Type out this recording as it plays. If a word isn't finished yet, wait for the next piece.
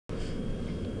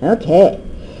Okay.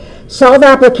 Solve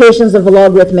applications of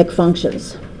logarithmic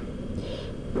functions.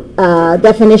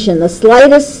 Definition: the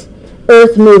slightest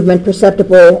Earth movement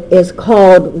perceptible is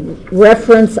called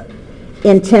reference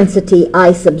intensity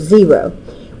I sub 0,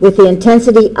 with the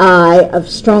intensity I of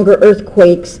stronger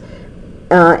earthquakes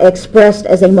expressed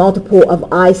as a multiple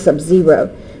of I sub 0.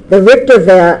 The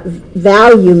Richter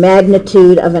value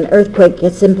magnitude of an earthquake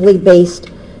is simply the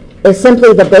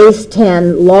base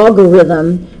 10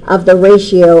 logarithm of the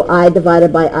ratio I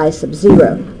divided by I sub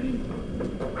 0.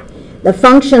 The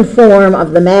function form of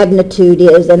the magnitude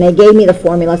is, and they gave me the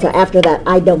formula, so after that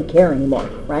I don't care anymore,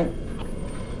 right?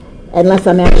 Unless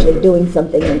I'm actually doing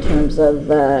something in terms of,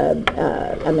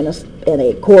 I'm in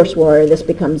a course where this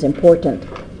becomes important.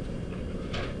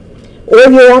 Or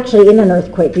you're actually in an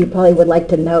earthquake, you probably would like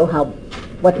to know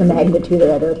what the magnitude of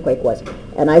that earthquake was.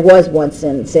 And I was once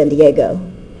in San Diego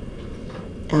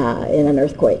in an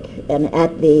earthquake, and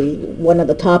at one of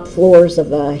the top floors of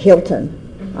the Hilton,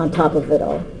 on top of it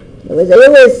all. It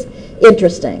was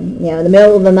interesting. You know, in the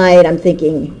middle of the night, I'm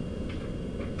thinking,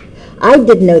 I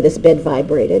didn't know this bed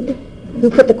vibrated. Who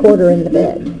put the quarter in the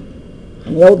bed?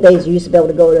 In the old days, you used to be able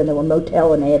to go to a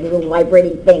motel and they had a little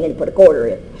vibrating thing and you put a quarter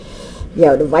in,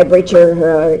 to vibrate your,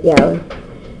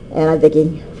 And I'm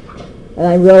thinking, and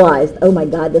I realized, oh my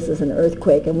God, this is an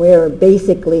earthquake, and we're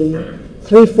basically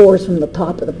 3 floors from the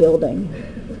top of the building.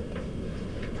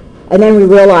 And then we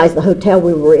realized the hotel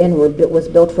we were in was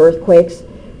built for earthquakes,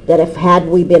 that had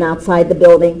we been outside the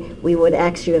building, we would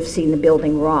actually have seen the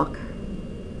building rock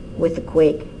with the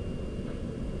quake.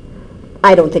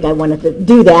 I don't think I wanted to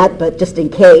do that, but just in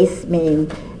case,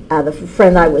 the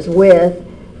friend I was with,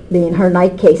 her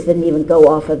night case didn't even go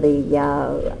off of the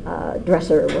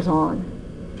dresser it was on.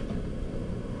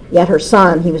 Yet her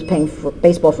son, he was playing for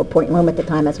baseball for Point Loma at the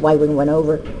time, that's why we went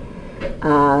over.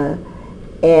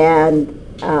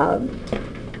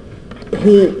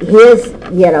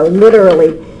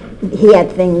 Literally, he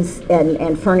had things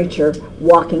and furniture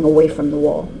walking away from the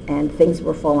wall, and things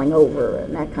were falling over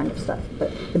and that kind of stuff.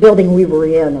 But the building we were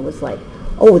in, it was like,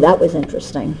 oh, that was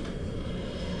interesting.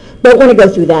 Don't want to go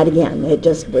through that again. It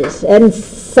just was, and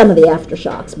some of the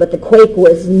aftershocks. But the quake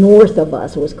was north of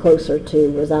us. It was closer to,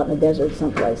 it was out in the desert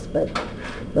someplace, but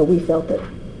we felt it.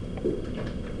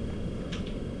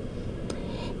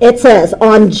 It says,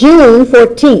 on June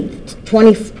 14th,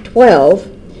 2012,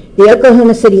 the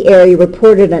Oklahoma City area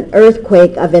reported an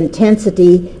earthquake of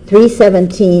intensity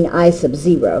 317 I sub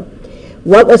 0.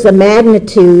 What was the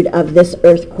magnitude of this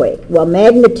earthquake? Well,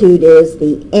 magnitude is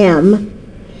the M.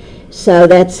 So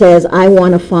that says I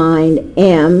want to find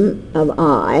M of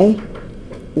I,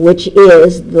 which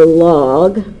is the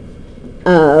log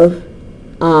of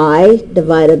I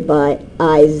divided by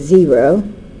I0.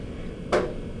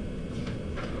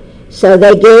 So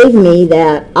they gave me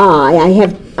that I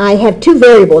have 2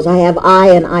 variables. I have I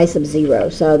and I sub 0.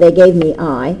 So they gave me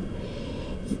I.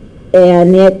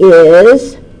 And it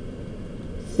is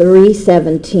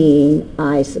 317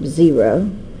 I sub 0.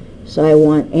 So I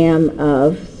want M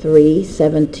of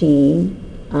 317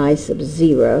 I sub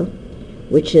 0,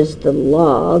 which is the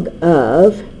log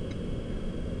of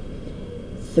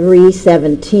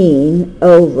 317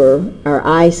 over, or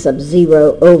I sub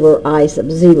 0 over I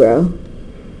sub 0.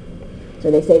 So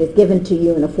they say it's given to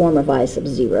you in the form of I sub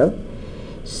 0.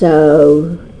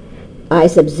 So I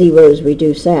sub 0's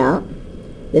reduce out.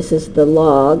 This is the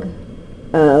log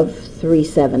of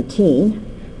 317.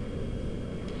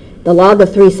 The log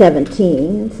of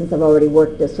 317, since I've already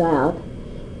worked this out,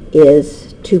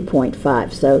 is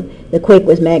 2.5. So the quake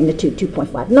was magnitude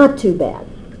 2.5. Not too bad.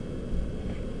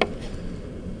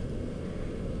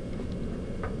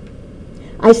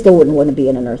 I still wouldn't want to be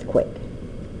in an earthquake.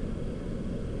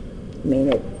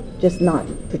 It's just not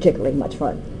particularly much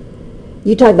fun.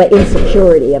 You talk about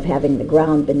insecurity of having the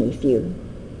ground beneath you.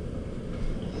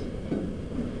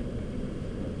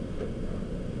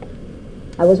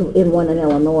 I was in one in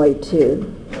Illinois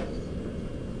too,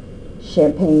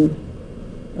 Champaign,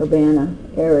 Urbana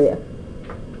area,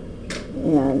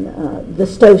 and the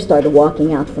stove started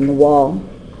walking out from the wall.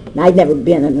 Now, I'd never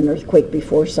been in an earthquake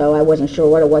before, so I wasn't sure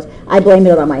what it was. I blamed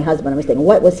it on my husband. I was thinking,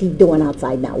 what was he doing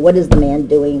outside now? What is the man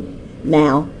doing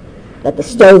now that the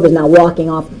stove is now walking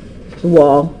off the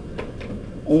wall?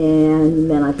 And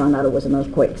then I found out it was an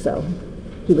earthquake, so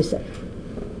he was sick.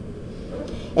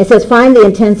 It says, find the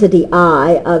intensity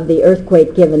I of the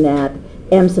earthquake given that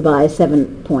M sub I is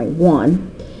 7.1.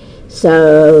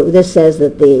 So this says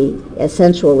that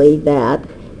essentially that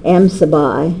M sub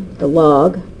I, the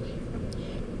log,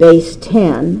 base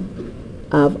 10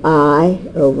 of I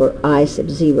over I sub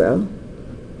 0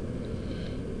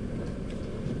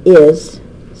 is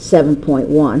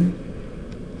 7.1.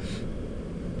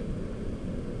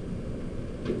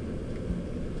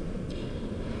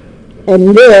 And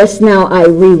this, now I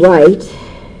rewrite,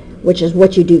 which is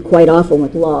what you do quite often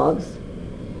with logs,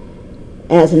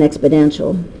 as an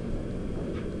exponential.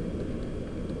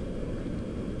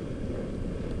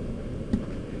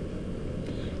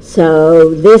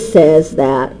 So this says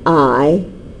that I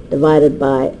divided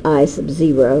by I sub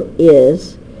 0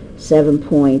 is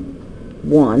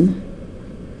 7.1,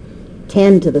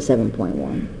 10 to the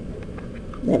 7.1.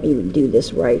 Let me do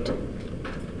this right.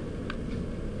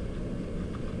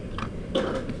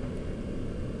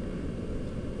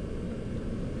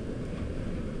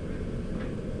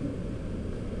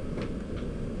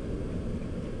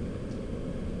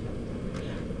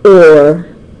 Or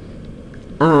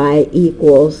I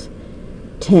equals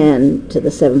 10 to the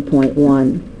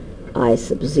 7.1 I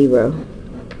sub 0.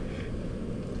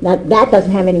 Now, that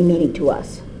doesn't have any meaning to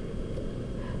us.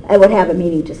 It would have a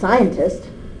meaning to scientists,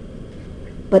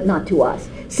 but not to us.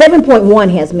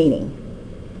 7.1 has meaning,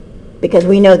 because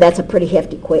we know that's a pretty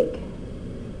hefty quake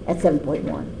at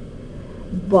 7.1.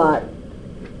 But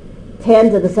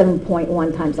 10 to the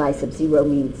 7.1 times I sub 0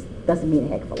 doesn't mean a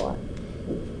heck of a lot.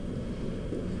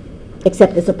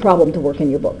 Except it's a problem to work in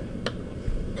your book.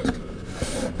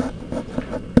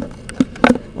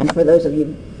 And for those of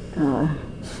you